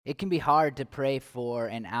It can be hard to pray for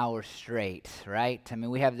an hour straight, right? I mean,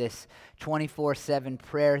 we have this 24/7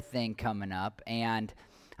 prayer thing coming up, and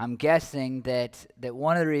I'm guessing that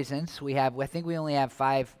one of the reasons I think we only have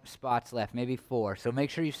 5 spots left, maybe 4. So make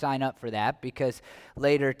sure you sign up for that because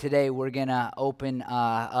later today we're gonna open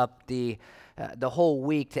up the whole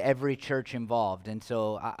week to every church involved. And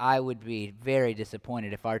so I would be very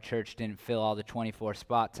disappointed if our church didn't fill all the 24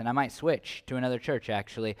 spots. And I might switch to another church,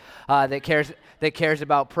 actually, that cares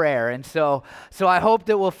about prayer. And so I hope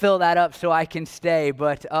that we'll fill that up so I can stay.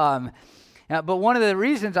 But one of the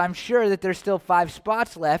reasons I'm sure that there's still 5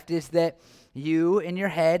 spots left is that you in your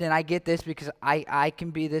head, and I get this because I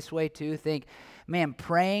can be this way too, think, man,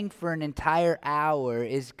 praying for an entire hour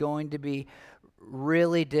is going to be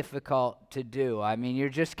really difficult to do. I mean, you're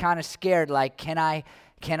just kind of scared, like, can I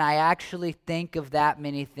actually think of that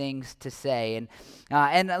many things to say?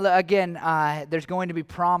 Again, there's going to be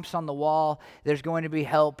prompts on the wall. There's going to be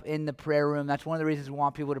help in the prayer room. That's one of the reasons we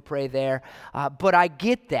want people to pray there. But I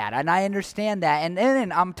get that, and I understand that. And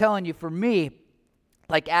then I'm telling you, for me,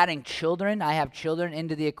 like adding children, I have children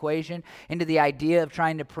into the equation, into the idea of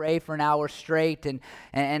trying to pray for an hour straight, and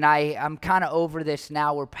I'm kind of over this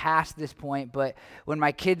now. We're past this point, but when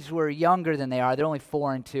my kids were younger than they are, they're only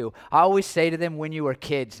 4 and 2. I always say to them, when you were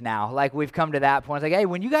kids now, like we've come to that point. It's like, hey,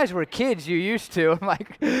 when you guys were kids, you used to. I'm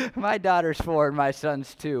like, my daughter's 4 and my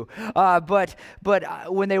son's 2. But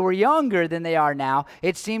when they were younger than they are now,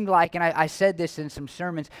 it seemed like, and I said this in some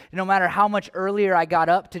sermons, no matter how much earlier I got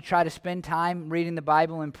up to try to spend time reading the Bible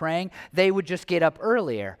and praying, they would just get up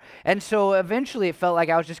earlier. And so eventually it felt like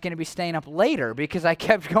I was just going to be staying up later because I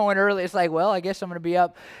kept going early. It's like, well, I guess I'm going to be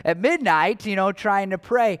up at midnight, trying to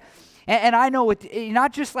pray. And I know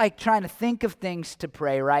not just like trying to think of things to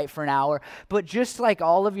pray, right, for an hour, but just like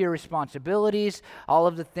all of your responsibilities, all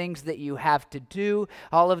of the things that you have to do,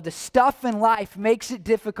 all of the stuff in life makes it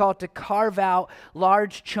difficult to carve out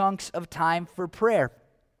large chunks of time for prayer.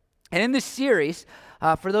 And in this series,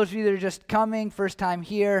 for those of you that are just coming, first time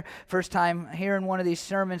hearing one of these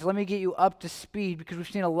sermons, let me get you up to speed because we've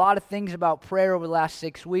seen a lot of things about prayer over the last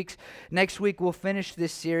 6 weeks. Next week, we'll finish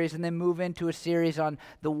this series and then move into a series on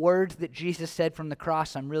the words that Jesus said from the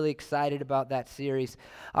cross. I'm really excited about that series.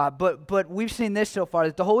 But we've seen this so far,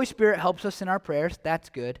 that the Holy Spirit helps us in our prayers. That's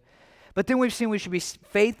good. But then we've seen we should be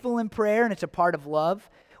faithful in prayer, and it's a part of love.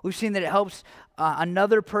 We've seen that it helps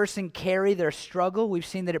another person carry their struggle. We've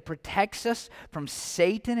seen that it protects us from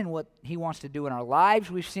Satan and what he wants to do in our lives.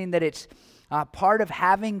 We've seen that it's part of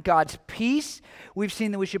having God's peace. We've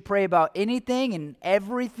seen that we should pray about anything and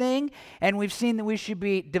everything. And we've seen that we should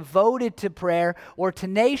be devoted to prayer or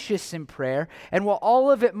tenacious in prayer. And while all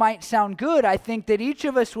of it might sound good, I think that each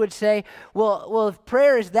of us would say, well, if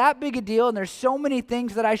prayer is that big a deal and there's so many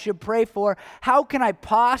things that I should pray for, how can I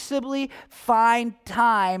possibly find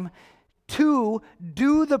time to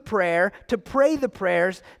do the prayer, to pray the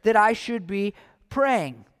prayers that I should be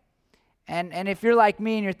praying? And if you're like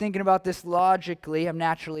me and you're thinking about this logically, I'm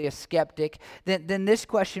naturally a skeptic, then this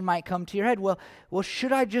question might come to your head. Well,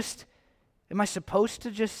 am I supposed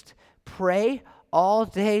to just pray all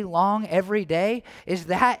day long, every day? Is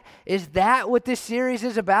that what this series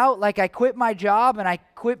is about? Like I quit my job and I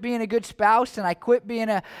quit being a good spouse and I quit being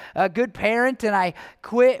a good parent and I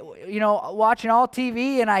quit, watching all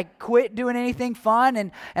TV and I quit doing anything fun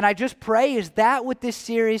and I just pray? Is that what this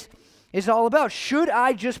series is all about? Should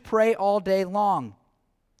I just pray all day long?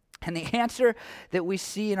 And the answer that we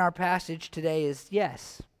see in our passage today is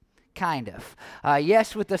yes, kind of.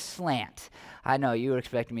 Yes with a slant. I know you were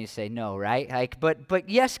expecting me to say no, right? But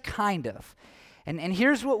yes, kind of. And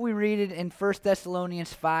here's what we read in 1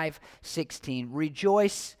 Thessalonians 5:16.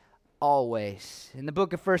 Rejoice always. In the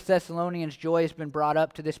book of 1 Thessalonians, joy has been brought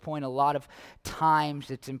up to this point a lot of times.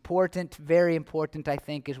 It's important, very important, I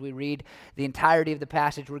think, as we read the entirety of the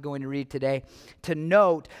passage we're going to read today, to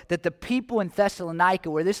note that the people in Thessalonica,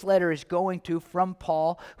 where this letter is going to from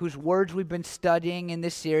Paul, whose words we've been studying in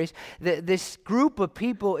this series, this group of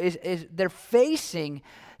people they're facing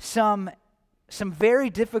some very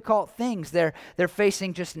difficult things. They're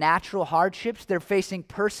facing just natural hardships. They're facing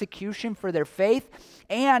persecution for their faith.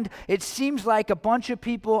 And it seems like a bunch of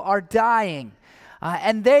people are dying.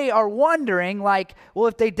 And they are wondering, like, well,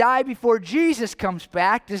 if they die before Jesus comes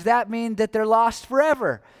back, does that mean that they're lost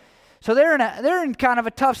forever? So they're in kind of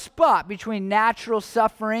a tough spot between natural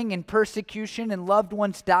suffering and persecution and loved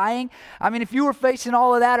ones dying. I mean, if you were facing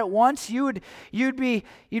all of that at once, you'd be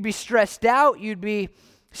stressed out, you'd be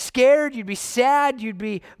scared, you'd be sad, you'd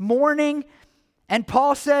be mourning. And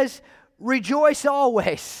Paul says, rejoice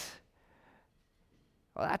always.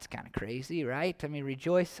 Well, that's kind of crazy, right? I mean,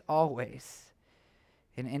 rejoice always.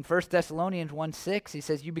 In 1 Thessalonians 1:6, he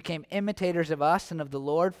says, you became imitators of us and of the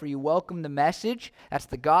Lord, for you welcomed the message, that's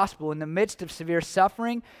the gospel, in the midst of severe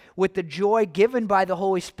suffering with the joy given by the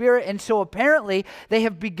Holy Spirit. And so apparently they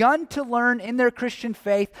have begun to learn in their Christian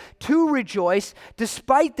faith to rejoice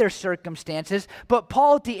despite their circumstances. But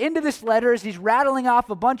Paul, at the end of this letter, as he's rattling off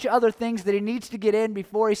a bunch of other things that he needs to get in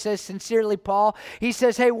before he says, sincerely, Paul, he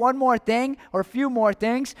says, hey, one more thing, or a few more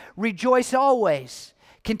things, rejoice always.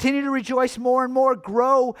 Continue to rejoice more and more.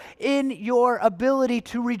 Grow in your ability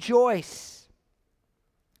to rejoice.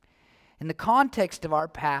 In the context of our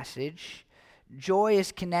passage, joy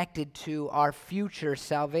is connected to our future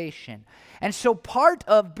salvation. And so part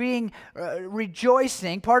of being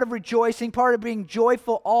rejoicing, part of being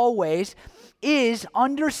joyful always is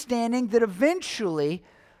understanding that eventually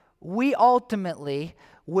we ultimately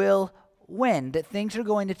will win, that things are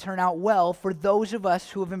going to turn out well for those of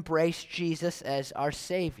us who have embraced Jesus as our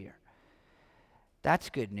Savior. That's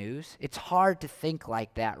good news. It's hard to think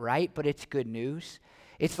like that, right? But it's good news.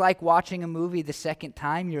 It's like watching a movie the second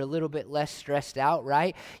time. You're a little bit less stressed out,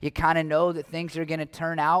 right? You kind of know that things are going to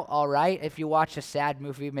turn out all right. If you watch a sad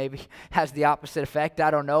movie, maybe has the opposite effect.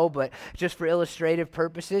 I don't know, but just for illustrative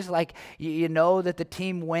purposes, like you know that the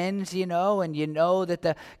team wins, and you know that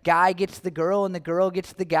the guy gets the girl and the girl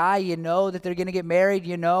gets the guy. You know that they're going to get married.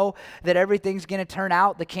 You know that everything's going to turn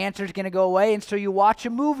out. The cancer's going to go away. And so you watch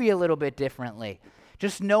a movie a little bit differently.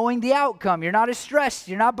 Just knowing the outcome. You're not as stressed.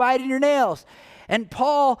 You're not biting your nails. And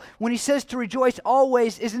Paul, when he says to rejoice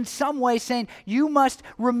always, is in some way saying you must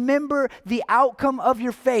remember the outcome of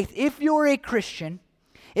your faith. If you're a Christian,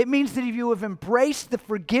 it means that if you have embraced the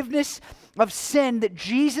forgiveness of sin that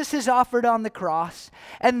Jesus has offered on the cross,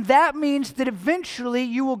 and that means that eventually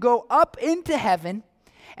you will go up into heaven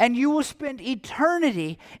and you will spend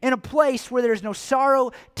eternity in a place where there's no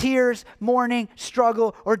sorrow, tears, mourning,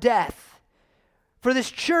 struggle, or death. For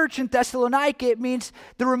this church in Thessalonica, it means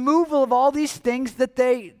the removal of all these things that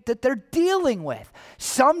they're dealing with.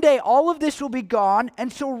 Someday, all of this will be gone,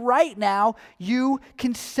 and so right now, you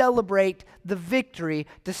can celebrate the victory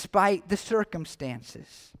despite the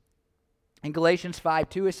circumstances. In Galatians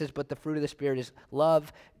 5:2, it says, but the fruit of the Spirit is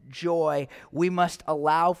love, joy. We must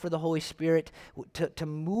allow for the Holy Spirit to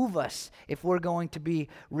move us if we're going to be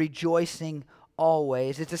rejoicing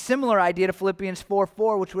always. It's a similar idea to Philippians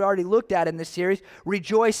 4:4, which we already looked at in this series.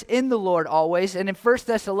 Rejoice in the Lord always. And in 1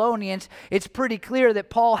 Thessalonians, it's pretty clear that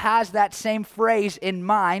Paul has that same phrase in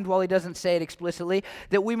mind, while he doesn't say it explicitly,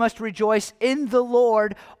 that we must rejoice in the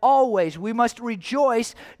Lord always. We must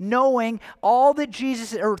rejoice knowing all that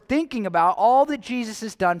Jesus, or thinking about all that Jesus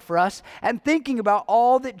has done for us, and thinking about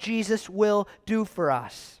all that Jesus will do for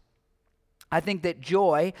us. I think that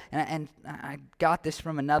joy, and I got this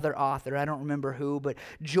from another author, I don't remember who, but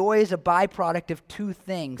joy is a byproduct of two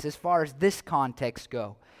things as far as this context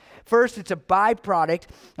go. First, it's a byproduct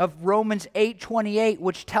of Romans 8:28,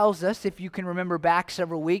 which tells us, if you can remember back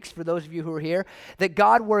several weeks, for those of you who are here, that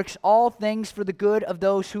God works all things for the good of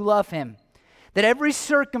those who love Him. That every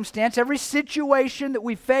circumstance, every situation that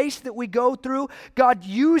we face, that we go through, God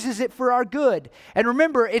uses it for our good. And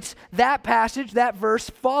remember, it's that passage, that verse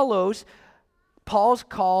follows Paul's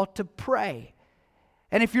call to pray.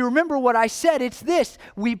 And if you remember what I said, it's this.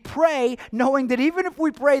 We pray knowing that even if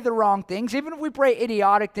we pray the wrong things, even if we pray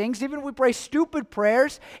idiotic things, even if we pray stupid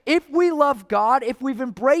prayers, if we love God, if we've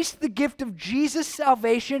embraced the gift of Jesus'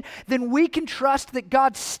 salvation, then we can trust that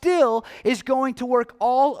God still is going to work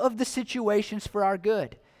all of the situations for our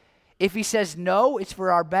good. If He says no, it's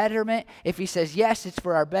for our betterment. If He says yes, it's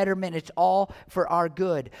for our betterment. It's all for our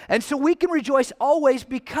good. And so we can rejoice always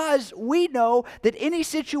because we know that any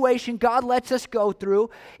situation God lets us go through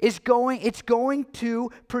it's going to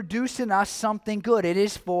produce in us something good. It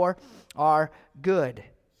is for our good.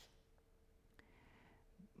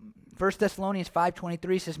 1 Thessalonians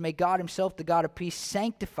 5:23 says, may God Himself, the God of peace,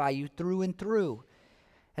 sanctify you through and through.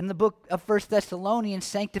 In the book of 1 Thessalonians,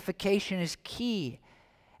 sanctification is key.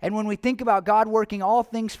 And when we think about God working all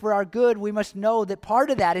things for our good, we must know that part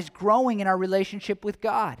of that is growing in our relationship with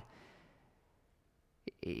God.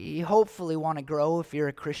 You hopefully want to grow, if you're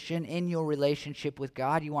a Christian, in your relationship with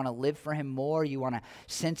God. You want to live for Him more. You want to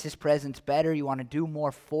sense His presence better. You want to do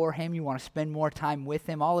more for Him. You want to spend more time with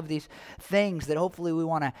Him. All of these things that hopefully we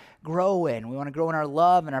want to grow in. We want to grow in our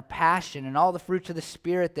love and our passion and all the fruits of the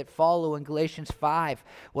Spirit that follow in Galatians 5,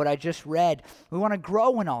 what I just read. We want to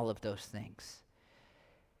grow in all of those things.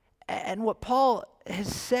 And what Paul has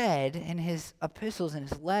said in his epistles and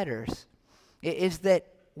his letters is that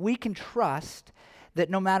we can trust that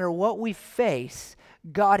no matter what we face,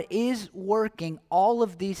 God is working all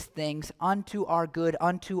of these things unto our good,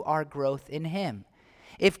 unto our growth in Him.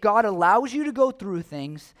 If God allows you to go through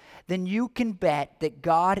things, then you can bet that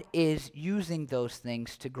God is using those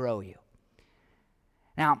things to grow you.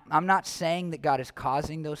 Now, I'm not saying that God is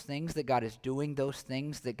causing those things, that God is doing those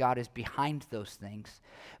things, that God is behind those things,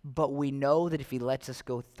 but we know that if he lets us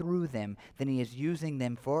go through them, then he is using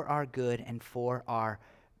them for our good and for our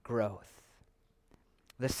growth.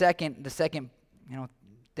 The second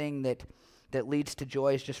thing that leads to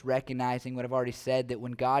joy is just recognizing what I've already said, that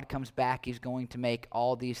when God comes back, he's going to make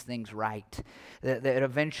all these things right. That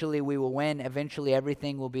eventually we will win. Eventually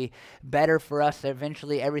everything will be better for us.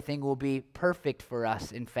 Eventually everything will be perfect for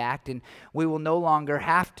us, in fact. And we will no longer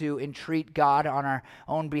have to entreat God on our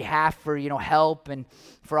own behalf for, help and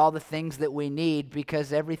for all the things that we need,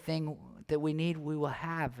 because everything that we need we will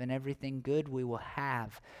have, and everything good we will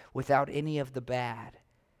have without any of the bad.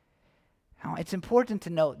 Now, it's important to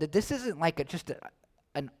note that this isn't like just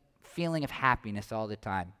a feeling of happiness all the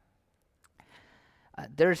time.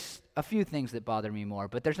 There's a few things that bother me more,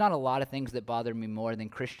 but there's not a lot of things that bother me more than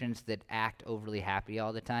Christians that act overly happy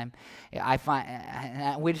all the time. I find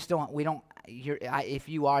if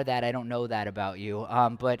you are that, I don't know that about you.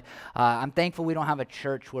 But I'm thankful we don't have a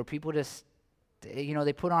church where people just,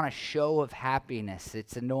 they put on a show of happiness.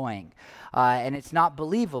 It's annoying. And it's not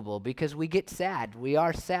believable because we get sad. We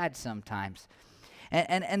are sad sometimes.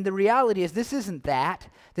 And the reality is this isn't that.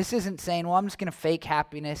 This isn't saying, well, I'm just going to fake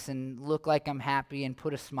happiness and look like I'm happy and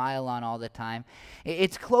put a smile on all the time.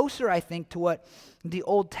 It's closer, I think, to what the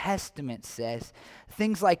Old Testament says.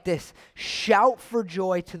 Things like this: shout for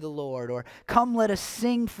joy to the Lord, or come let us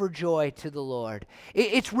sing for joy to the Lord.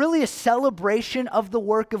 It's really a celebration of the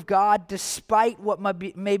work of God despite what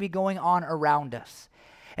may be going on around us.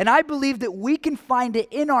 And I believe that we can find it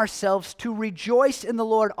in ourselves to rejoice in the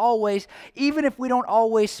Lord always, even if we don't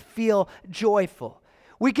always feel joyful.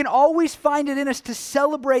 We can always find it in us to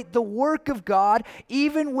celebrate the work of God,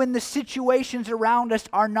 even when the situations around us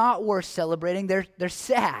are not worth celebrating. They're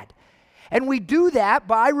sad. And we do that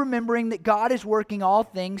by remembering that God is working all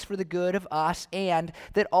things for the good of us, and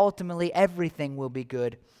that ultimately everything will be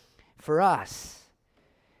good for us.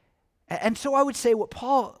 And so I would say what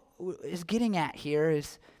Paul is getting at here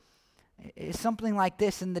is something like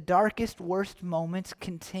this: in the darkest, worst moments,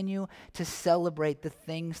 continue to celebrate the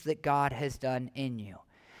things that God has done in you,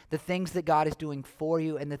 the things that God is doing for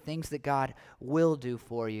you, and the things that God will do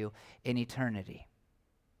for you in eternity.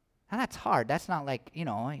 Now that's hard. That's not like,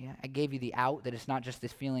 I gave you the out that it's not just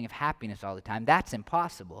this feeling of happiness all the time. That's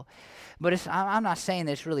impossible. But I'm not saying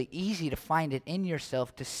that it's really easy to find it in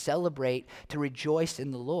yourself to celebrate, to rejoice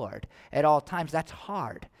in the Lord at all times. That's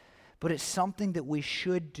hard. But it's something that we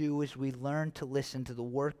should do as we learn to listen to the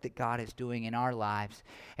work that God is doing in our lives,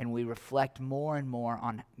 and we reflect more and more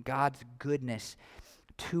on God's goodness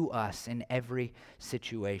to us in every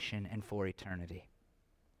situation and for eternity.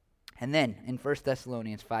 And then in 1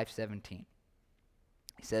 Thessalonians 5:17,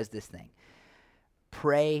 he says this thing: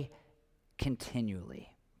 pray continually.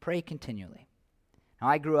 Pray continually. Now,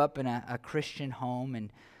 I grew up in a Christian home,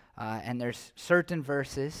 and there's certain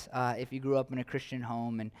verses, if you grew up in a Christian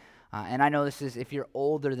home, and I know this is, if you're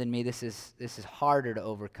older than me, this is harder to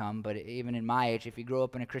overcome, but even in my age, if you grow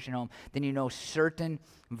up in a Christian home, then you know certain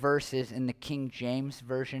verses in the King James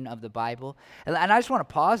Version of the Bible. And I just want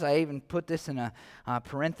to pause. I even put this in a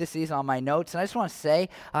parentheses on my notes, and I just want to say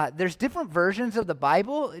there's different versions of the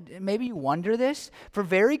Bible. Maybe you wonder this, for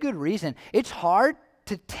very good reason. It's hard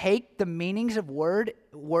to take the meanings of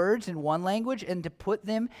words in one language and to put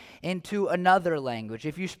them into another language.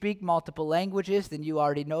 If you speak multiple languages, then you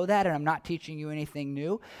already know that, and I'm not teaching you anything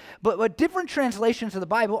new. But different translations of the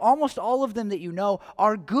Bible, almost all of them that you know,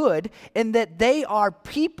 are good in that they are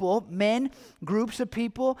people, men, groups of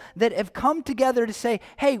people that have come together to say,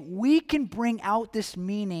 hey, we can bring out this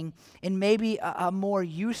meaning in maybe a more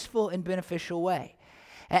useful and beneficial way.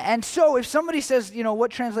 And so if somebody says, what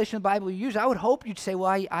translation of the Bible you use, I would hope you'd say,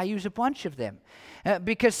 well, I use a bunch of them.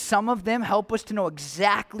 Because some of them help us to know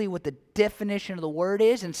exactly what the definition of the word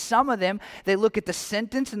is, and some of them, they look at the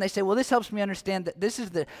sentence and they say, well, this helps me understand that this is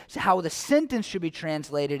how the sentence should be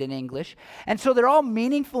translated in English. And so they're all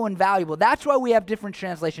meaningful and valuable. That's why we have different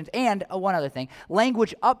translations. And one other thing,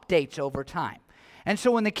 language updates over time. And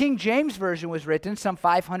so when the King James Version was written some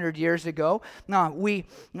 500 years ago,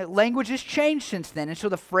 language has changed since then. And so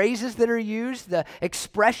the phrases that are used, the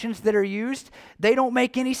expressions that are used, they don't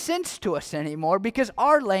make any sense to us anymore because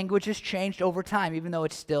our language has changed over time, even though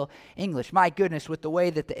it's still English. My goodness, with the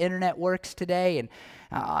way that the internet works today and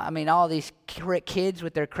all these kids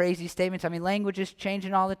with their crazy statements. Language is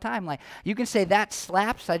changing all the time. Like, you can say, that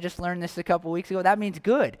slaps. I just learned this a couple weeks ago. That means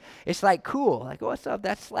good. It's like cool. Like, what's up?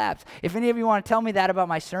 That slaps. If any of you want to tell me that about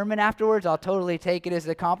my sermon afterwards, I'll totally take it as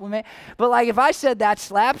a compliment. But like, if I said that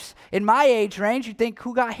slaps in my age range, you'd think,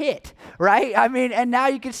 who got hit, right? And now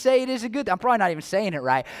you can say it is a good. I'm probably not even saying it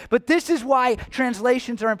right. But this is why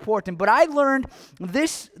translations are important. But I learned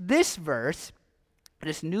this verse. I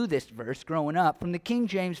just knew this verse growing up from the King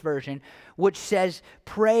James Version, which says,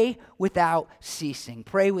 pray without ceasing.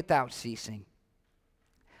 Pray without ceasing.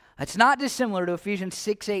 It's not dissimilar to Ephesians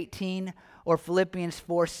 6:18 or Philippians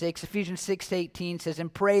 4:6. Ephesians 6:18 says,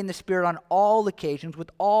 and pray in the Spirit on all occasions with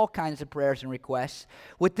all kinds of prayers and requests.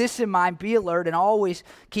 With this in mind, be alert and always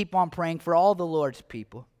keep on praying for all the Lord's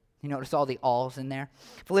people. You notice all the alls in there?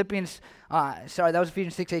 That was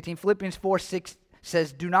Ephesians 6:18. Philippians 4:6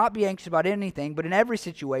 says, do not be anxious about anything, but in every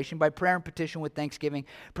situation, by prayer and petition with thanksgiving,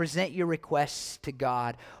 present your requests to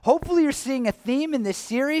God. Hopefully you're seeing a theme in this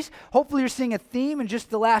series. Hopefully you're seeing a theme in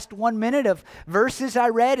just the last 1 minute of verses I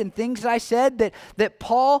read and things I said, that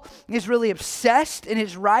Paul is really obsessed in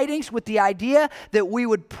his writings with the idea that we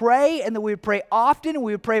would pray, and that we would pray often, and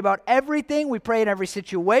we would pray about everything. We pray in every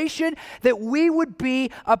situation, that we would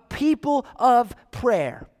be a people of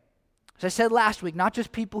prayer. As I said last week, not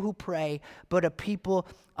just people who pray, but a people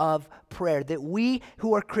of prayer. That we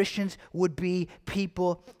who are Christians would be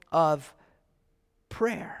people of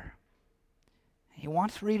prayer. He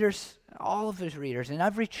wants readers, all of his readers, in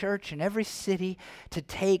every church, in every city, to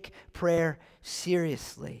take prayer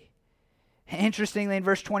seriously. Interestingly, in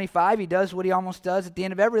verse 25, he does what he almost does at the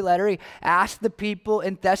end of every letter. He asks the people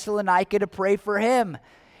in Thessalonica to pray for him.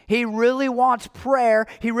 He really wants prayer.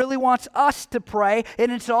 He really wants us to pray.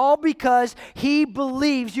 And it's all because he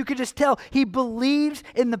believes, you could just tell, he believes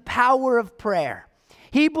in the power of prayer.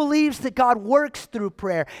 He believes that God works through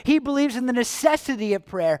prayer. He believes in the necessity of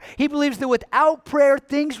prayer. He believes that without prayer,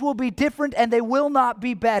 things will be different and they will not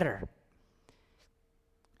be better.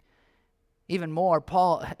 Even more,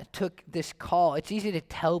 Paul took this call. It's easy to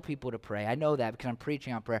tell people to pray. I know that because I'm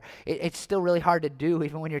preaching on prayer. It's still really hard to do,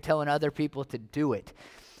 even when you're telling other people to do it.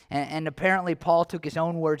 And apparently Paul took his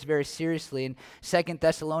own words very seriously in 2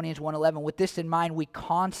 Thessalonians 1:11. With this in mind, we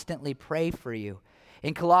constantly pray for you.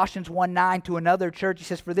 In Colossians 1:9 to another church, he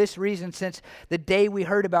says, for this reason, since the day we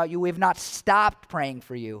heard about you, we have not stopped praying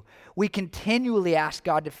for you. We continually ask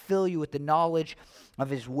God to fill you with the knowledge of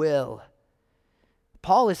his will.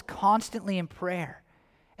 Paul is constantly in prayer.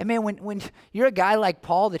 And man, when you're a guy like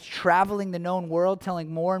Paul that's traveling the known world,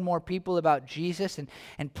 telling more and more people about Jesus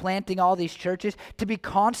and planting all these churches, to be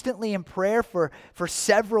constantly in prayer for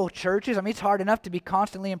several churches. It's hard enough to be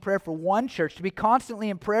constantly in prayer for one church. To be constantly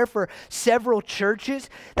in prayer for several churches,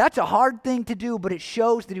 that's a hard thing to do, but it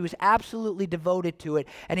shows that he was absolutely devoted to it,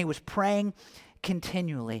 and he was praying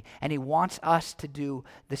continually, and he wants us to do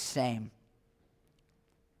the same.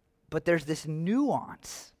 But there's this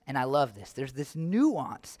nuance. And I love this. There's this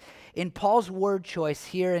nuance in Paul's word choice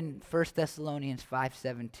here in 1 Thessalonians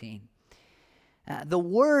 5:17. The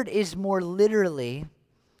word is more literally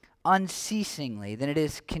unceasingly than it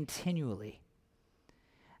is continually.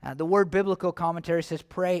 The word biblical commentary says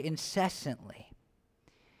pray incessantly.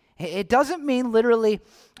 It doesn't mean literally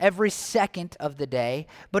every second of the day,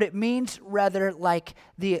 but it means rather like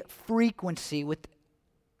the frequency with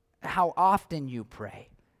how often you pray.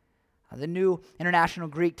 The New International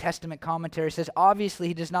Greek Testament Commentary says, obviously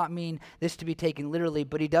he does not mean this to be taken literally,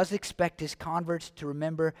 but he does expect his converts to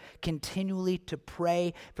remember continually to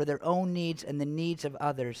pray for their own needs and the needs of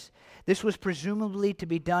others. This was presumably to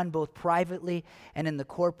be done both privately and in the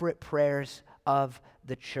corporate prayers of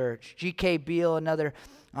the church. G.K. Beale, another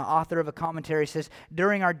author of a commentary, says,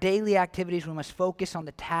 during our daily activities we must focus on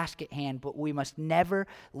the task at hand, but we must never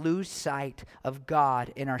lose sight of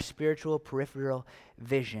God in our spiritual peripheral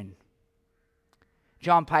vision.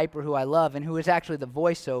 John Piper, who I love, and who is actually the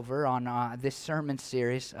voiceover on this sermon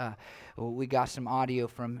series. We got some audio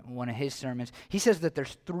from one of his sermons. He says that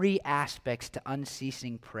there's 3 aspects to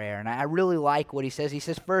unceasing prayer, and I really like what he says. He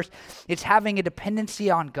says, first, it's having a dependency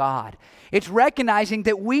on God. It's recognizing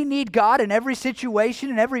that we need God in every situation,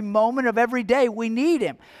 in every moment of every day. We need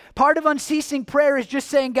him. Part of unceasing prayer is just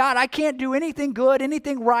saying, God, I can't do anything good,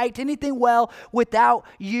 anything right, anything well without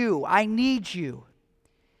you. I need you.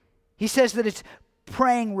 He says that it's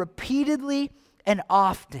praying repeatedly and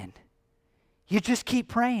often. You just keep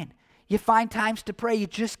praying. You find times to pray. You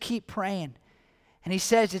just keep praying. And he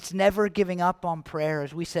says it's never giving up on prayer.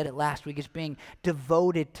 As we said it last week, it's being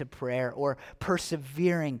devoted to prayer or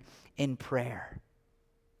persevering in prayer.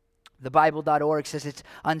 TheBible.org says it's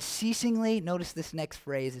unceasingly, notice this next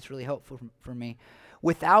phrase, it's really helpful for me,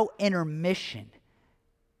 without intermission.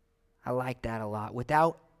 I like that a lot.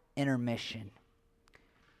 Without intermission.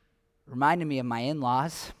 Reminded me of my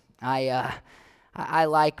in-laws. I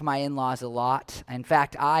like my in-laws a lot. In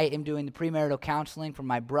fact, I am doing the premarital counseling for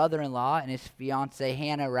my brother-in-law and his fiancée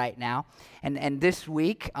Hannah right now. And this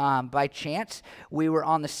week, by chance, we were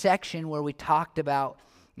on the section where we talked about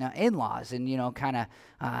in-laws and, kind of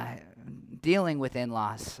dealing with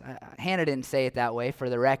in-laws. Hannah didn't say it that way, for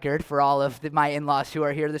the record, for all of my in-laws who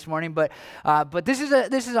are here this morning. But this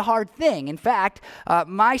is a hard thing. In fact,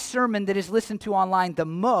 my sermon that is listened to online the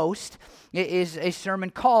most is a sermon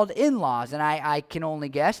called In-Laws, and I can only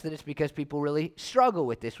guess that it's because people really struggle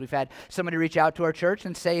with this. We've had somebody reach out to our church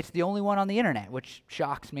and say it's the only one on the internet, which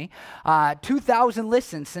shocks me. 2,000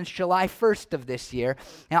 listens since July 1st of this year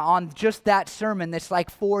on just that sermon that's like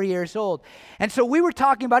 4 years old. And so we were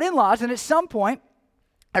talking about in-laws, and at some point,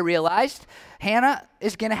 I realized Hannah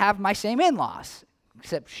is going to have my same in-laws.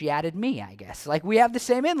 Except she added me, I guess. Like, we have the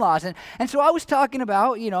same in-laws. And so I was talking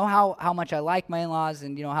about, how much I like my in-laws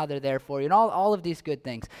and, how they're there for you and all of these good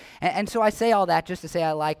things. And so I say all that just to say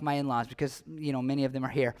I like my in-laws because, many of them are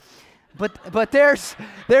here. But there's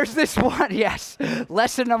this one, yes,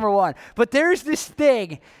 lesson number one. But there's this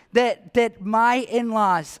thing that my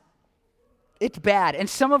in-laws, it's bad. And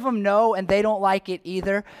some of them know and they don't like it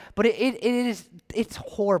either. But it's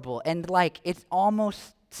horrible. And it's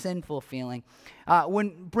almost sinful feeling.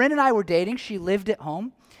 When Bryn and I were dating, she lived at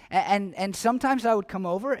home, and sometimes I would come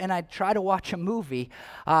over and I'd try to watch a movie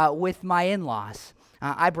with my in-laws.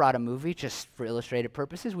 I brought a movie just for illustrative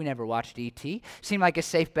purposes. We never watched E.T. Seemed like a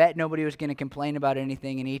safe bet. Nobody was going to complain about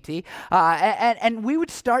anything in E.T. And we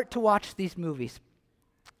would start to watch these movies.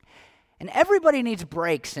 And everybody needs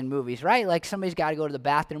breaks in movies, right? Like somebody's got to go to the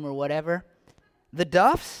bathroom or whatever. The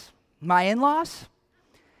Duffs, my in-laws,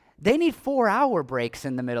 they need 4-hour breaks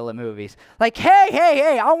in the middle of movies. Like,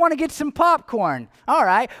 hey, I want to get some popcorn. All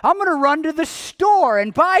right, I'm going to run to the store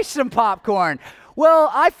and buy some popcorn.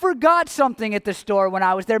 Well, I forgot something at the store when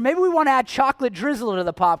I was there. Maybe we want to add chocolate drizzle to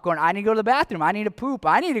the popcorn. I need to go to the bathroom. I need to poop.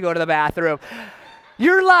 I need to go to the bathroom.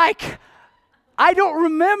 You're like, I don't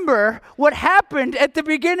remember what happened at the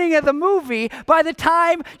beginning of the movie by the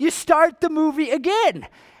time you start the movie again.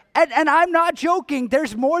 And I'm not joking.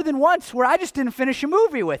 There's more than once where I just didn't finish a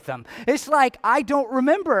movie with them. It's like I don't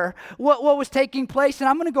remember what was taking place, and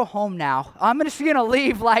I'm going to go home now. I'm just going to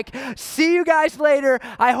leave. Like, see you guys later.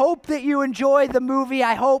 I hope that you enjoy the movie.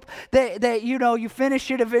 I hope that you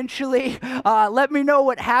finish it eventually. Let me know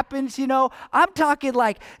what happens. I'm talking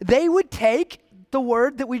like they would take the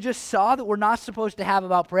word that we just saw that we're not supposed to have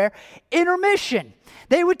about prayer, intermission.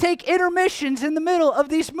 They would take intermissions in the middle of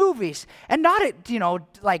these movies and not at,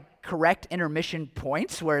 correct intermission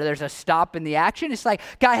points where there's a stop in the action. It's like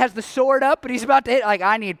guy has the sword up and he's about to hit, like,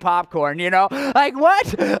 I need popcorn, Like,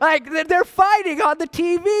 what? Like, they're fighting on the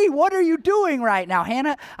TV. What are you doing right now?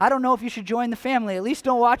 Hannah, I don't know if you should join the family. At least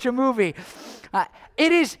don't watch a movie.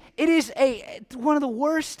 It is one of the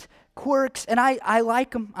worst quirks, and I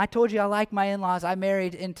like them. I told you I like my in-laws. I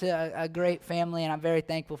married into a great family, and I'm very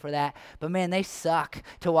thankful for that. But man, they suck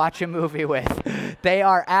to watch a movie with. They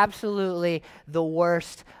are absolutely the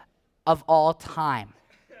worst of all time.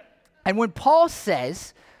 And when Paul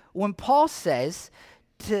says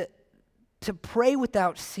to pray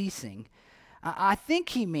without ceasing, I think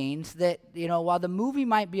he means that, while the movie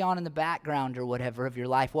might be on in the background or whatever of your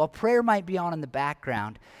life, while prayer might be on in the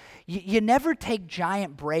background, you never take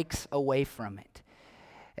giant breaks away from it.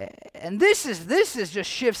 And this just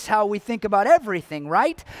shifts how we think about everything,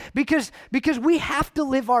 right? Because we have to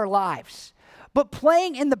live our lives. But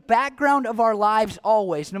playing in the background of our lives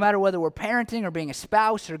always, no matter whether we're parenting or being a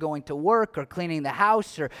spouse or going to work or cleaning the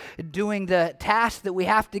house or doing the tasks that we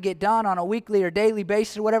have to get done on a weekly or daily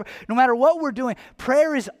basis or whatever, no matter what we're doing,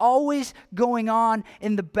 prayer is always going on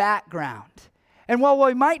in the background. And while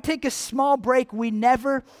we might take a small break, we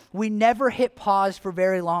never hit pause for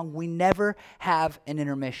very long. We never have an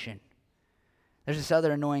intermission. There's this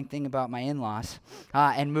other annoying thing about my in-laws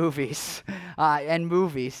and movies.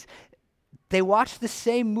 They watch the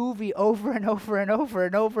same movie over and over and over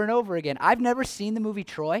and over and over again. I've never seen the movie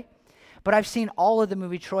Troy, but I've seen all of the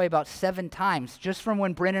movie Troy about 7 times, just from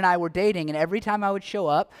when Bryn and I were dating. And every time I would show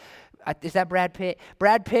up, is that Brad Pitt?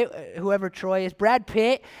 Brad Pitt, whoever Troy is. Brad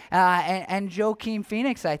Pitt and Joaquin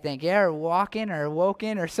Phoenix, I think. Yeah, or Walken or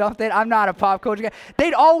Woken or something. I'm not a pop culture guy.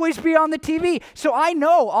 They'd always be on the TV. So I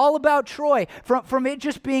know all about Troy from it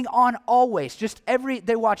just being on always.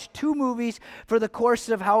 They watched 2 movies for the course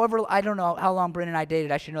of however, I don't know how long Bryn and I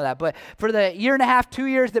dated. I should know that. But for the 1.5, 2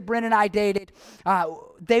 years that Bryn and I dated,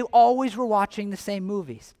 they always were watching the same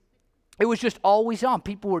movies. It was just always on.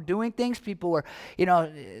 People were doing things. People were,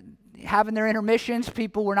 having their intermissions.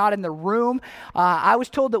 People were not in the room. I was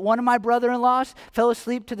told that one of my brother-in-laws fell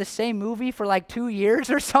asleep to the same movie for like 2 years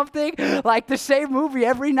or something, like the same movie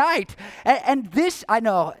every night. And this, I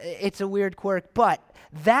know, it's a weird quirk, but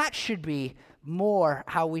that should be more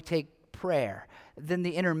how we take prayer than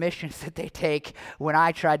the intermissions that they take when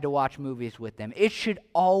I tried to watch movies with them. It should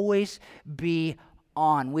always be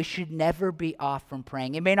on. We should never be off from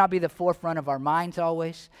praying. It may not be the forefront of our minds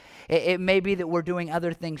always. It may be that we're doing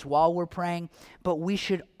other things while we're praying, but we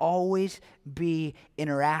should always be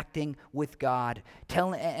interacting with God.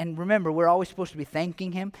 And remember, we're always supposed to be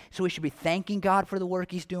thanking Him, so we should be thanking God for the work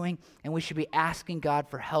He's doing, and we should be asking God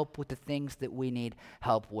for help with the things that we need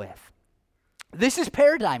help with. This is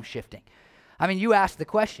paradigm shifting. I mean, you asked the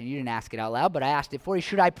question. You didn't ask it out loud, but I asked it for you.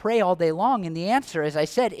 Should I pray all day long? And the answer, as I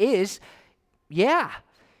said, is yeah,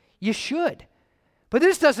 you should. But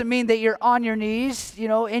this doesn't mean that you're on your knees,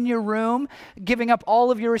 in your room, giving up all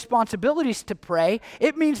of your responsibilities to pray.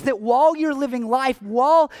 It means that while you're living life,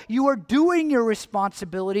 while you are doing your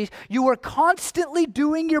responsibilities, you are constantly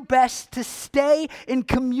doing your best to stay in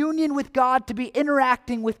communion with God, to be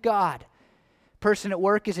interacting with God. Person at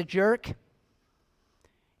work is a jerk.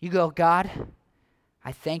 You go, God,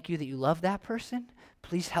 I thank you that you love that person.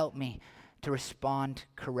 Please help me to respond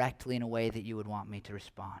correctly in a way that you would want me to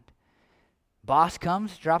respond. Boss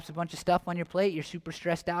comes, drops a bunch of stuff on your plate, you're super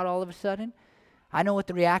stressed out all of a sudden. I know what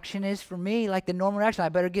the reaction is for me, like the normal reaction. I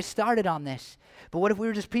better get started on this. But what if we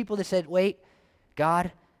were just people that said, wait,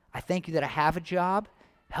 God, I thank you that I have a job.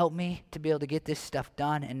 Help me to be able to get this stuff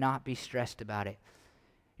done and not be stressed about it.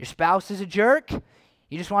 Your spouse is a jerk.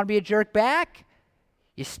 You just want to be a jerk back.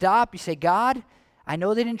 You stop, you say, God, I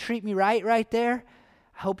know they didn't treat me right there.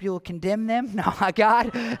 I hope you'll condemn them. No,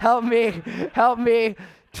 God, help me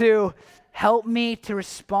to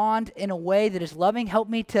respond in a way that is loving. Help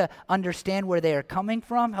me to understand where they are coming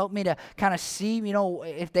from. Help me to kind of see,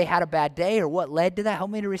 if they had a bad day or what led to that.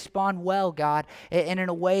 Help me to respond well, God, and in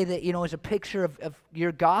a way that, is a picture of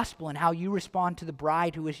your gospel and how you respond to the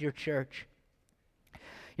bride who is your church.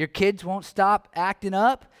 Your kids won't stop acting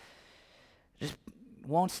up. Just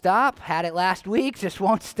won't stop. Had it last week, just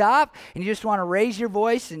won't stop. And you just want to raise your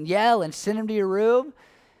voice and yell and send them to your room.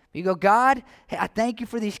 You go, God, I thank you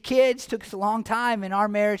for these kids. It took us a long time in our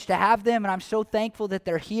marriage to have them, and I'm so thankful that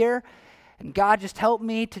they're here. And God, just help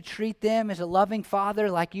me to treat them as a loving father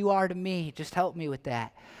like you are to me. Just help me with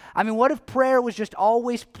that. I mean, what if prayer was just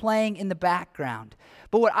always playing in the background?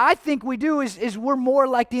 But what I think we do is we're more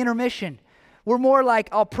like the intermission. We're more like,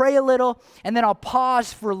 I'll pray a little, and then I'll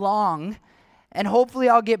pause for long, and hopefully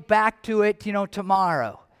I'll get back to it,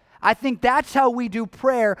 tomorrow. I think that's how we do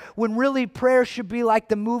prayer, when really prayer should be like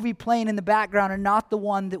the movie playing in the background and not the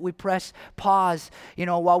one that we press pause,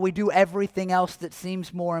 while we do everything else that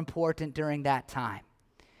seems more important during that time.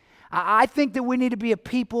 I think that we need to be a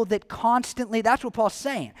people that constantly, that's what Paul's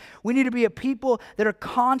saying. We need to be a people that are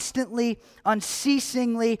constantly,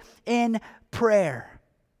 unceasingly in prayer.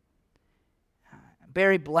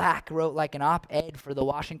 Barry Black wrote like an op-ed for the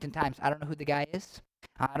Washington Times. I don't know who the guy is.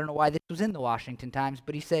 I don't know why this was in the Washington Times,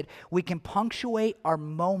 but he said, we can punctuate our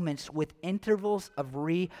moments with intervals of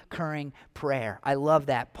recurring prayer. I love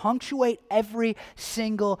that. Punctuate every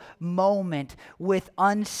single moment with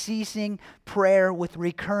unceasing prayer, with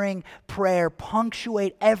recurring prayer.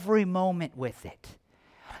 Punctuate every moment with it.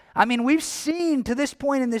 I mean, we've seen to this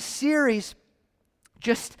point in this series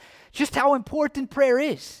just how important prayer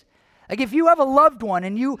is. Like if you have a loved one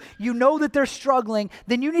and you know that they're struggling,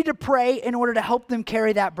 then you need to pray in order to help them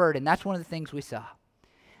carry that burden. That's one of the things we saw.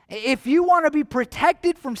 If you want to be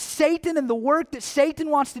protected from Satan and the work that Satan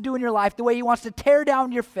wants to do in your life, the way he wants to tear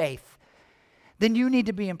down your faith, then you need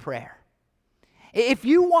to be in prayer. If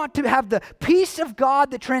you want to have the peace of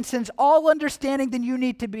God that transcends all understanding, then you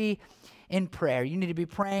need to be in prayer. You need to be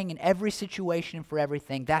praying in every situation and for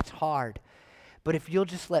everything. That's hard. But if you'll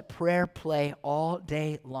just let prayer play all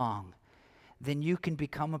day long, then you can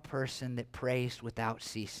become a person that prays without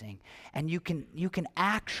ceasing. And you can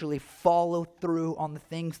actually follow through on the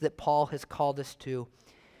things that Paul has called us to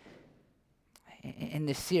in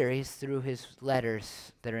this series through his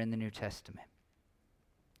letters that are in the New Testament.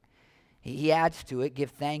 He adds to it,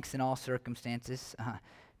 give thanks in all circumstances.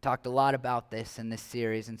 Talked a lot about this in this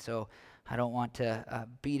series, and so I don't want to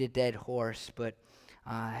beat a dead horse, but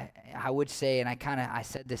I would say, and I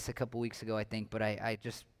said this a couple weeks ago, I think, but I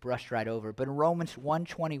just brushed right over. But in Romans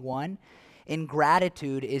 1:21,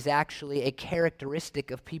 ingratitude is actually a characteristic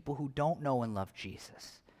of people who don't know and love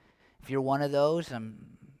Jesus. If you're one of those,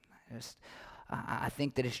 I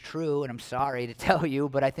think that is true, and I'm sorry to tell you,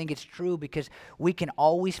 but I think it's true because we can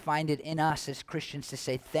always find it in us as Christians to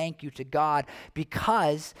say thank you to God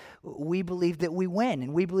because we believe that we win,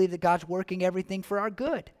 and we believe that God's working everything for our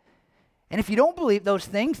good. And if you don't believe those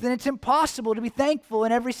things, then it's impossible to be thankful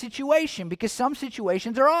in every situation because some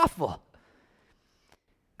situations are awful.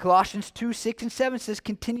 Colossians 2, 6, and 7 says,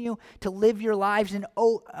 continue to live your lives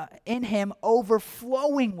in Him,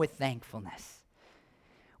 overflowing with thankfulness.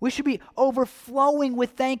 We should be overflowing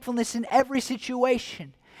with thankfulness in every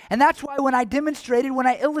situation. And that's why when I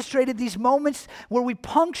illustrated these moments where we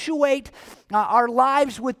punctuate our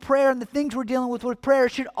lives with prayer and the things we're dealing with prayer,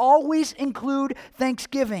 it should always include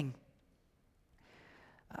thanksgiving.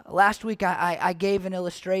 Last week I gave an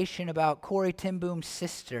illustration about Corrie ten Boom's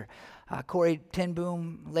sister. Corrie ten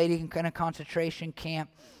Boom, lady in a concentration camp.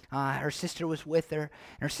 Her sister was with her,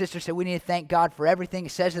 and her sister said, we need to thank God for everything.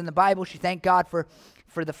 It says in the Bible she thanked God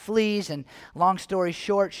for the fleas, and long story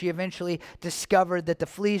short, she eventually discovered that the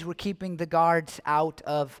fleas were keeping the guards out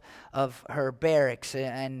of her barracks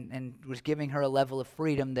and was giving her a level of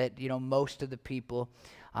freedom that most of the people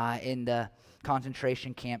in the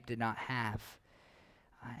concentration camp did not have.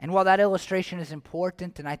 And while that illustration is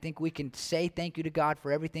important, and I think we can say thank you to God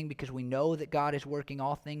for everything because we know that God is working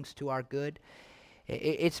all things to our good,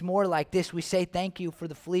 it's more like this. We say thank you for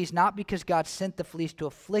the fleas, not because God sent the fleas to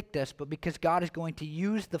afflict us, but because God is going to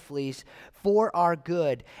use the fleas for our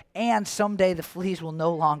good, and someday the fleas will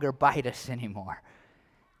no longer bite us anymore.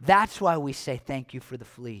 That's why we say thank you for the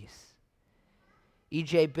fleas.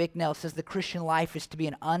 E.J. Bicknell says the Christian life is to be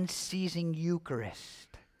an unceasing Eucharist.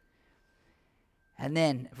 And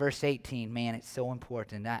then verse 18, man, it's so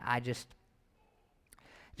important. I just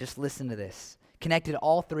listen to this. Connected to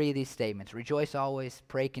all three of these statements, rejoice always,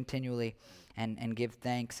 pray continually, and give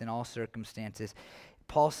thanks in all circumstances.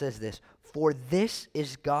 Paul says this, for this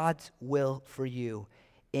is God's will for you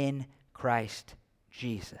in Christ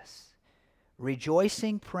Jesus.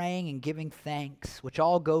 Rejoicing, praying, and giving thanks, which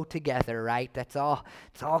all go together, right? It's all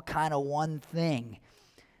kind of one thing.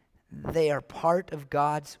 They are part of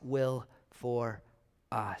God's will for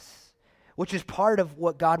us, which is part of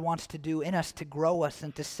what God wants to do in us to grow us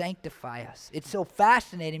and to sanctify us. It's so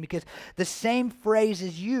fascinating because the same phrase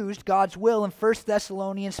is used, God's will, in 1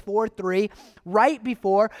 Thessalonians 4:3, right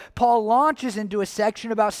before Paul launches into a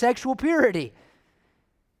section about sexual purity.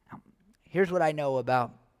 Now, here's what I know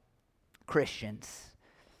about Christians.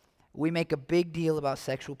 We make a big deal about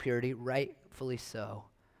sexual purity, rightfully so,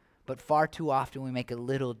 but far too often we make a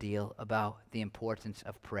little deal about the importance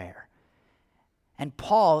of prayer. And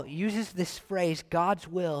Paul uses this phrase, God's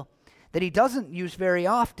will, that he doesn't use very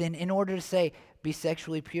often in order to say, be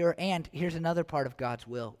sexually pure. And here's another part of God's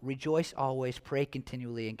will. Rejoice always, pray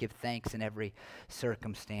continually, and give thanks in every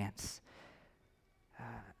circumstance.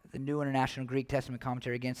 The New International Greek Testament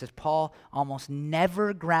Commentary again says, Paul almost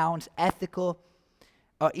never grounds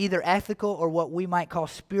either ethical or what we might call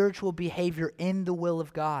spiritual behavior in the will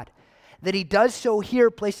of God. That he does so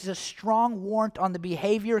here places a strong warrant on the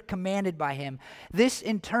behavior commanded by him. This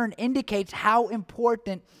in turn indicates how much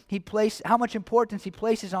importance he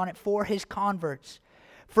places on it for his converts.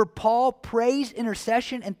 For Paul, praise,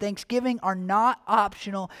 intercession, and thanksgiving are not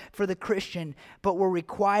optional for the Christian, but were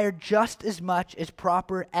required just as much as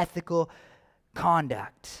proper ethical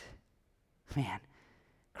conduct. Man,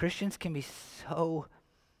 Christians can be so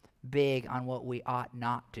big on what we ought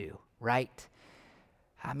not do, right?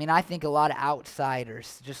 I mean, I think a lot of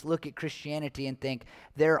outsiders just look at Christianity and think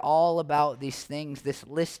they're all about these things, this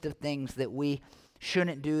list of things that we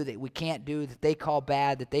shouldn't do, that we can't do, that they call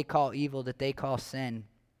bad, that they call evil, that they call sin.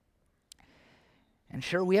 And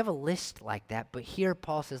sure, we have a list like that, but here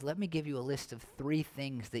Paul says, let me give you a list of 3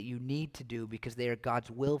 things that you need to do because they are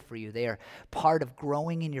God's will for you. They are part of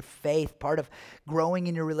growing in your faith, part of growing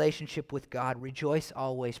in your relationship with God. Rejoice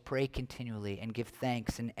always, pray continually, and give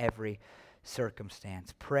thanks in every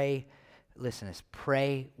circumstance. Pray, listen to this,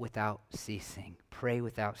 pray without ceasing. Pray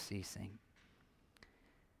without ceasing.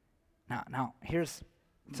 Now, here's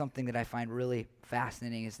something that I find really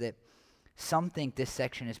fascinating is that some think this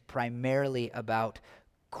section is primarily about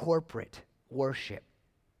corporate worship.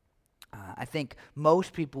 I think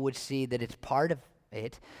most people would see that it's part of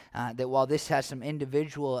it, that while this has some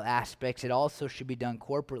individual aspects, it also should be done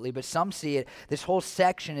corporately. But some see it, this whole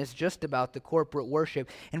section is just about the corporate worship.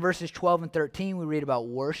 In verses 12 and 13, we read about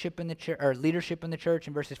worship in the church, or leadership in the church.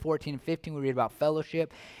 In verses 14 and 15, we read about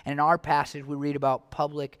fellowship. And in our passage, we read about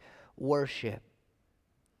public worship.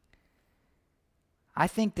 I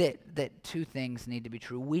think that 2 things need to be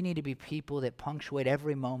true. We need to be people that punctuate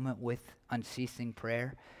every moment with unceasing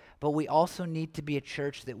prayer. but we also need to be a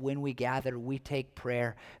church that when we gather, we take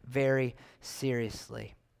prayer very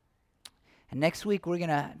seriously. And next week, we're going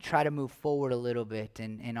to try to move forward a little bit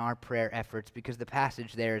in our prayer efforts because the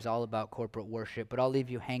passage there is all about corporate worship, but I'll leave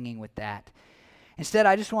you hanging with that. Instead,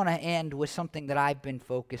 I just want to end with something that I've been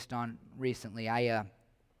focused on recently. I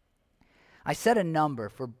set a number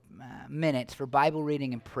for minutes for Bible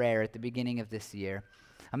reading and prayer at the beginning of this year,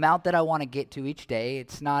 amount that I want to get to each day.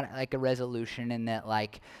 It's not like a resolution in that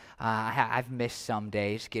I've missed some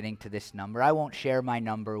days getting to this number. I won't share my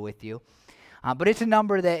number with you. But it's a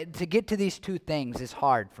number that to get to these two things is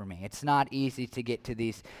hard for me. It's not easy to get to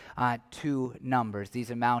these two numbers,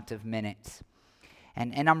 these amount of minutes.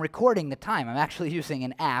 And I'm recording the time. I'm actually using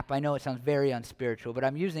an app. I know it sounds very unspiritual, but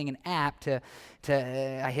I'm using an app to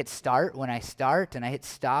I hit start when I start, and I hit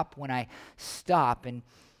stop when I stop. And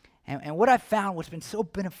what I've found, what's been so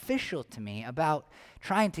beneficial to me about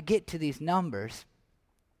trying to get to these numbers,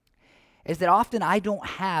 is that often I don't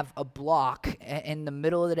have a block in the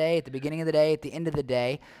middle of the day, at the beginning of the day, at the end of the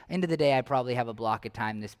day. End of the day, I probably have a block of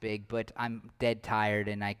time this big, but I'm dead tired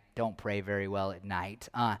and I don't pray very well at night.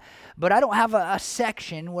 But I don't have a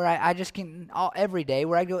section where I just can, every day,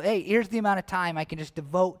 where I go, hey, here's the amount of time I can just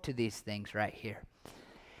devote to these things right here.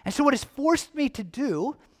 And so what it's forced me to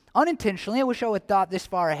do, unintentionally, I wish I would have thought this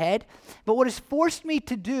far ahead, but what it's forced me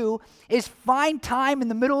to do is find time in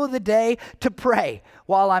the middle of the day to pray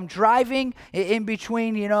while I'm driving in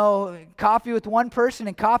between, coffee with one person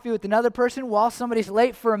and coffee with another person, while somebody's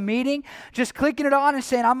late for a meeting, just clicking it on and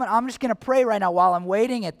saying, I'm just going to pray right now while I'm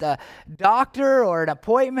waiting at the doctor or an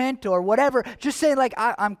appointment or whatever. Just saying,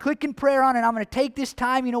 I'm clicking prayer on and I'm going to take this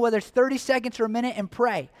time, whether it's 30 seconds or a minute, and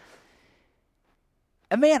pray.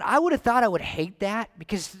 And man, I would have thought I would hate that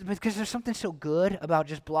because there's something so good about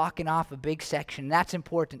just blocking off a big section. That's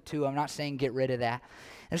important too. I'm not saying get rid of that.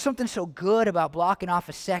 There's something so good about blocking off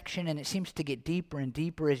a section, and it seems to get deeper and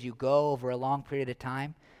deeper as you go over a long period of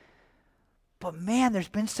time. But man, there's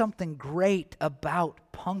been something great about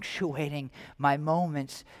punctuating my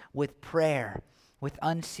moments with prayer, with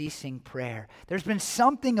unceasing prayer. There's been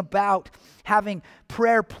something about having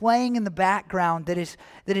prayer playing in the background that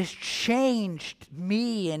has changed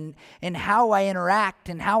me and how I interact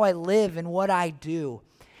and how I live and what I do.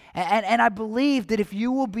 And I believe that if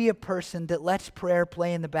you will be a person that lets prayer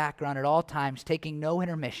play in the background at all times, taking no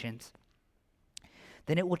intermissions,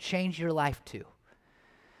 then it will change your life too.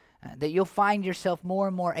 That you'll find yourself more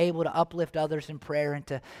and more able to uplift others in prayer and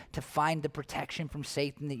to find the protection from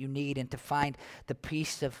Satan that you need, and to find the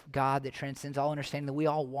peace of God that transcends all understanding that we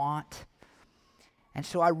all want. And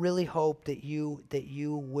so I really hope that you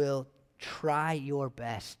will try your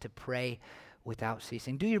best to pray without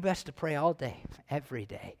ceasing. Do your best to pray all day, every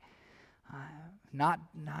day. Not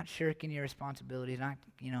shirking your responsibilities, not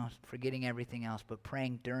forgetting everything else, but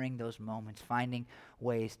praying during those moments, finding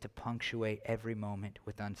ways to punctuate every moment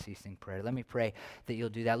with unceasing prayer. Let me pray that you'll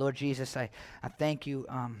do that. Lord Jesus, I thank you,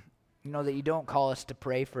 that you don't call us to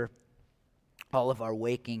pray for all of our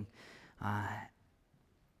waking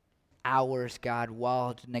hours, God,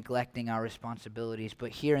 while neglecting our responsibilities. But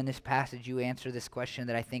here in this passage, you answer this question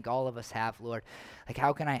that I think all of us have, Lord.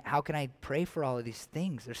 How can I pray for all of these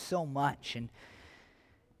things? There's so much. And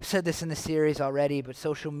I've said this in the series already, but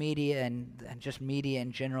social media and just media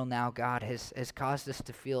in general now, God, has caused us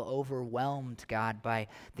to feel overwhelmed, God, by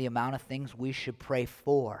the amount of things we should pray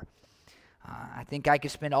for. I think I could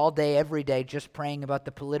spend all day, every day, just praying about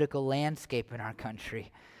the political landscape in our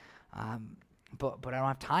country. But I don't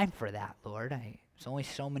have time for that, Lord. It's only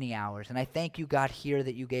so many hours. And I thank you, God, here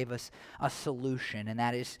that you gave us a solution, and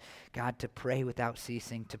that is, God, to pray without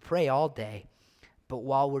ceasing, to pray all day, but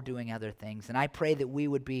while we're doing other things. And I pray that we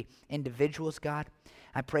would be individuals, God.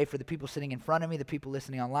 I pray for the people sitting in front of me, the people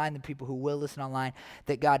listening online, the people who will listen online,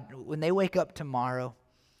 that, God, when they wake up tomorrow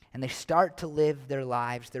and they start to live their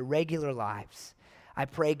lives, their regular lives, I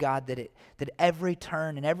pray, God, that every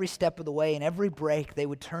turn and every step of the way and every break, they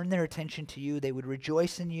would turn their attention to you, they would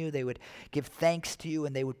rejoice in you, they would give thanks to you,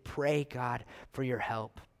 and they would pray, God, for your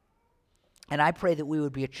help. And I pray that we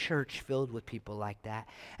would be a church filled with people like that,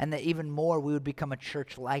 and that even more we would become a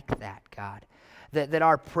church like that, God. That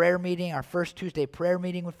our prayer meeting, our first Tuesday prayer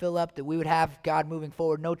meeting would fill up, that we would have, God, moving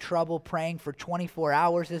forward, no trouble praying for 24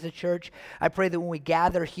 hours as a church. I pray that when we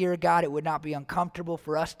gather here, God, it would not be uncomfortable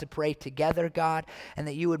for us to pray together, God, and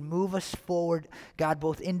that you would move us forward, God,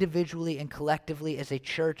 both individually and collectively as a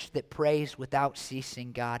church that prays without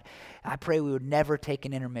ceasing, God. I pray we would never take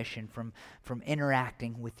an intermission from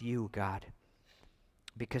interacting with you, God,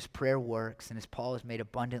 because prayer works, and as Paul has made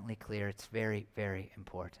abundantly clear, it's very, very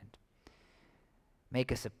important.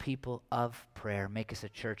 Make us a people of prayer. Make us a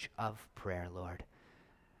church of prayer, Lord.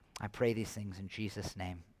 I pray these things in Jesus'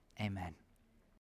 name. Amen.